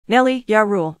Nelly,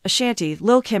 Rule, Ashanti,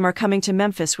 Lil Kim are coming to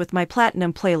Memphis with My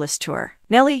Platinum Playlist Tour.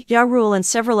 Nelly, Rule and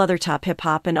several other top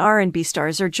hip-hop and R&B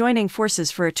stars are joining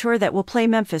forces for a tour that will play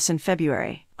Memphis in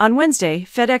February. On Wednesday,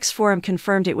 FedExForum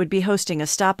confirmed it would be hosting a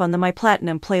stop on the My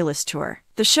Platinum Playlist Tour.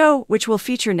 The show, which will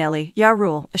feature Nelly,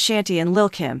 Rule, Ashanti and Lil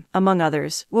Kim, among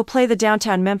others, will play the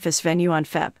downtown Memphis venue on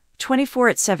Feb. 24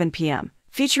 at 7 p.m.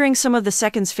 Featuring some of the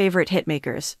second's favorite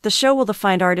hitmakers, the show will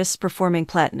find artists performing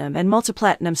platinum and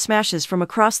multiplatinum smashes from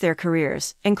across their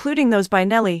careers, including those by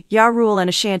Nelly, Rule and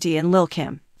Ashanti and Lil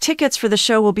Kim. Tickets for the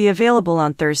show will be available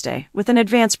on Thursday, with an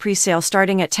advance pre-sale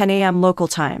starting at 10 a.m. local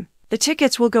time. The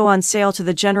tickets will go on sale to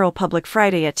the general public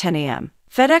Friday at 10 a.m.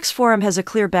 FedExForum has a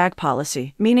clear bag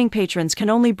policy, meaning patrons can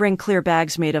only bring clear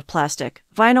bags made of plastic,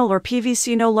 vinyl or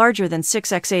PVC no larger than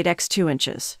 6x8x 2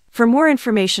 inches. For more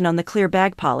information on the clear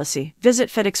bag policy, visit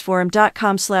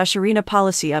FedExForum.com/arena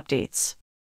policy updates.